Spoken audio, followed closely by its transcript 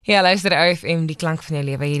Ja, luister OFM, die klank van jou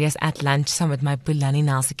lewe. Hierdie is At Lunch saam met my Pulane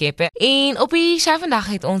Nel-Sekepe. En op die show vandag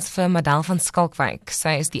het ons vir Madelle van Schalkwyk.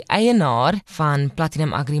 Sy is die eienaar van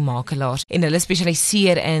Agri Makelaars en hulle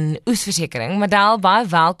spesialiseer in oesversekering. Madelle, baie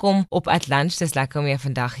welkom op At Lunch. Dis lekker om jou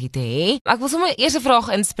vandag hier te hê. Ek wil sommer eers 'n vraag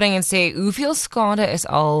inspring en sê, hoeveel skade is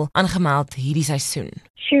al aangemeld hierdie seisoen?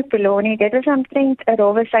 Pulane, dit is omtrent 'n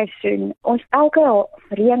rowwe seisoen. Ons elke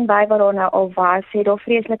reënbui wat daar nou al was, het daar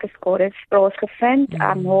vreeslike skades plaasgevind,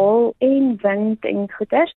 haal en wind en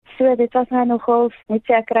goeters. So dit was nou nogal, moet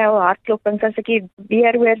sê ek kry al hartklopings as ek hier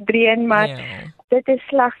weer hoor dreun, maar dit is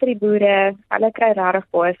sleg vir die boere. Hulle kry regtig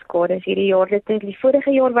baie skades hierdie jaar. Die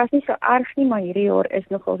vorige jaar was nie so erg nie, maar hierdie jaar is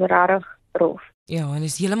nogal regtig rof. Ja, en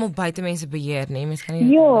is heeltemal buite mense beheer, nee? Mens kan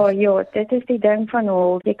nie Ja, dit is die ding van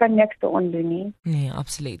hul. Jy kan niks daaraan doen nie. Nee,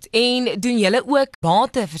 absoluut. En doen julle ook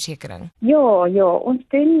bateversekering? Ja, ons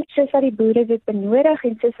doen soos wat die boere dit benodig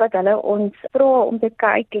en soos wat hulle ons vra om te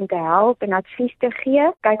kyk en te help en advies te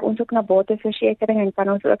gee. Kyk ons ook na bateversekering en kan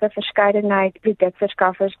ons ook 'n verskeidenheid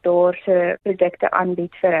produkverskaffers daar se produkte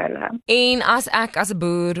aanbied vir hulle. En as ek as 'n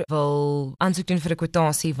boer wil aansoek doen vir 'n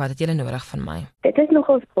kwotasie, wat het julle nodig van my? Dit is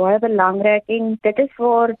nogal baie belangrik en dit is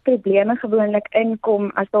waar probleme gewoonlik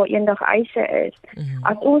inkom as daar eendag eise is.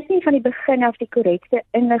 As ons nie van die begin af die korrekte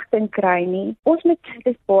inligting kry nie, dit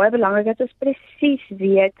is baie belangrik dat ons presies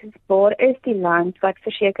weet waar is die land wat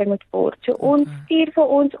verseker moet word. So ons stuur vir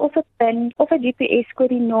ons of 'n PIN of 'n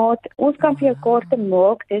GPS-koördinaat. Ons kan vir jou kaarte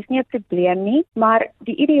maak, dis nie 'n probleem nie, maar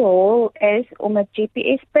die ideaal is om 'n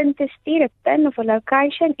GPS-PIN te stuur, 'n PIN of 'n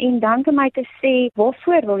location en dan vir my te sê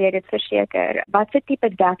waarvoor wil jy dit verseker? Wat vir tipe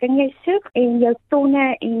dekking jy soek en jou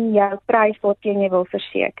tonne en jou prys waarteen jy wil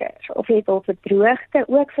verseker. Of jy wil vir droogte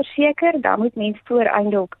ook verseker, dan moet mens voor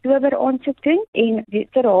einde Oktober aansoek doen en die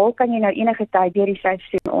verhaal kan jy nou enige tyd deur die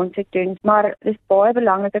seisoen aansoek doen, maar dit is baie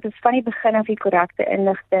belangrik dat ons van die begin af die korrekte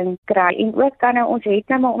inligting kry en ook kan ons het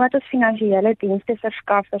nou maar omdat ons finansiële dienste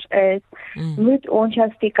verskaffers is, moet ons jou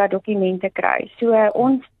stika dokumente kry. So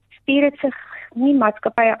ons stuur dit sig nie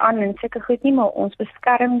maatskappye aan en sulke goed nie, maar ons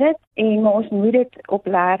beskerm dit en maar ons moet dit op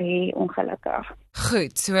leer hê ongelukkig.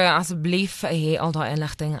 Goed, so asseblief hê al daai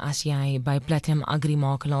inligting as jy by Agri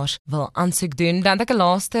Makelaars wil aansoek doen. Dan het ek 'n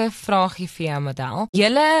laaste vraagie vir jou, Madelle.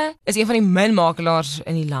 Julle is een van die min makelaars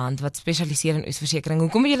in die land wat spesialiseer in oesversekering.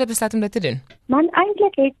 Hoekom het julle besluit om dit te doen? Man,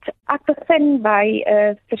 eintlik het ek begin by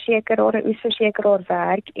 'n oesversekeraar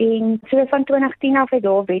werk en so van 2010 af het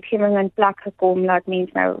daar wetgewing in plek gekom dat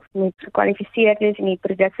mense nou moet gekwalifiseer is en die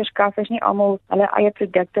produkverskaffers nie almal hulle eie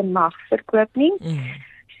produkte mag verkoop nie.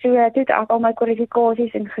 So het ek al my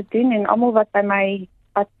kwalifikasies in gedoen en almal wat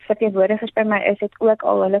verteenwoordigers by my is, het ook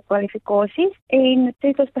al hulle kwalifikasies en toe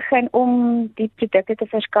het ons begin om die produkte te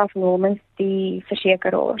verskaf namens die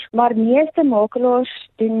versekeraars. Maar meeste makelaars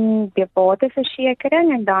doen die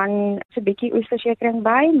bateversekering en dan so 'n bietjie oesversekering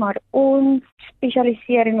by, maar ons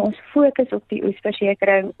spesialiseer en ons fokus op die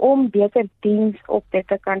oesversekering om beter diens op dit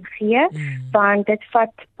te kan gee, want dit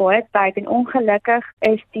vat baie tyd en ongelukkig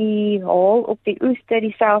is die haal op die oeste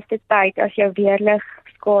dieselfde tyd as jou weerlig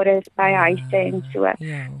skades by huise en so.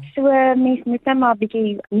 So mens moet nou maar 'n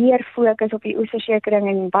bietjie meer fokus op die oesversekering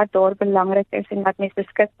en wat daar belangrik is en wat mens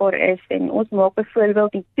beskikbaar is. En ons maak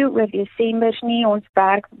byvoorbeeld nie toe oor Desembers nie, ons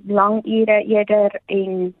werk lang ure eerder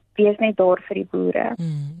en wees net daar vir die boere.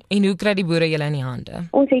 En hoe kry die boere julle in die hande?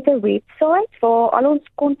 Ons het 'n webwerf waar al ons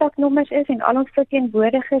kontaknommers is en al ons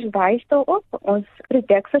verteenwoordigers wys daarop. Ons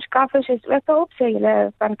produkverskaffers is ook daarop, so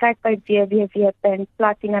julle kan kyk by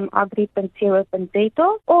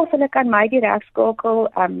www.platinumagri.co.za of hulle kan my direk skakel.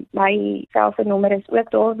 My selfoonnommer is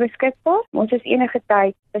ook daar beskikbaar. Ons is enige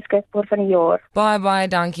tyd beskikbaar van die jaar. Baie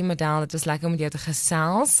dankie, Madelle. Dit was lekker om met jou te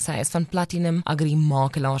gesels. Sy is van Agri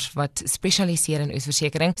Makelaars wat spesialiseer in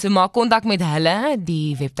oesversekering. So maak kontak met hulle.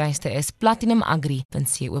 Die webtuiste is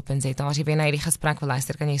platinumagri.co.za. As jy weer na hierdie gesprek wil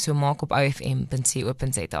luister, kan jy so maak op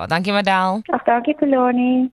ofm.co.za. Dankie, Madelle. Dankie, Pulane.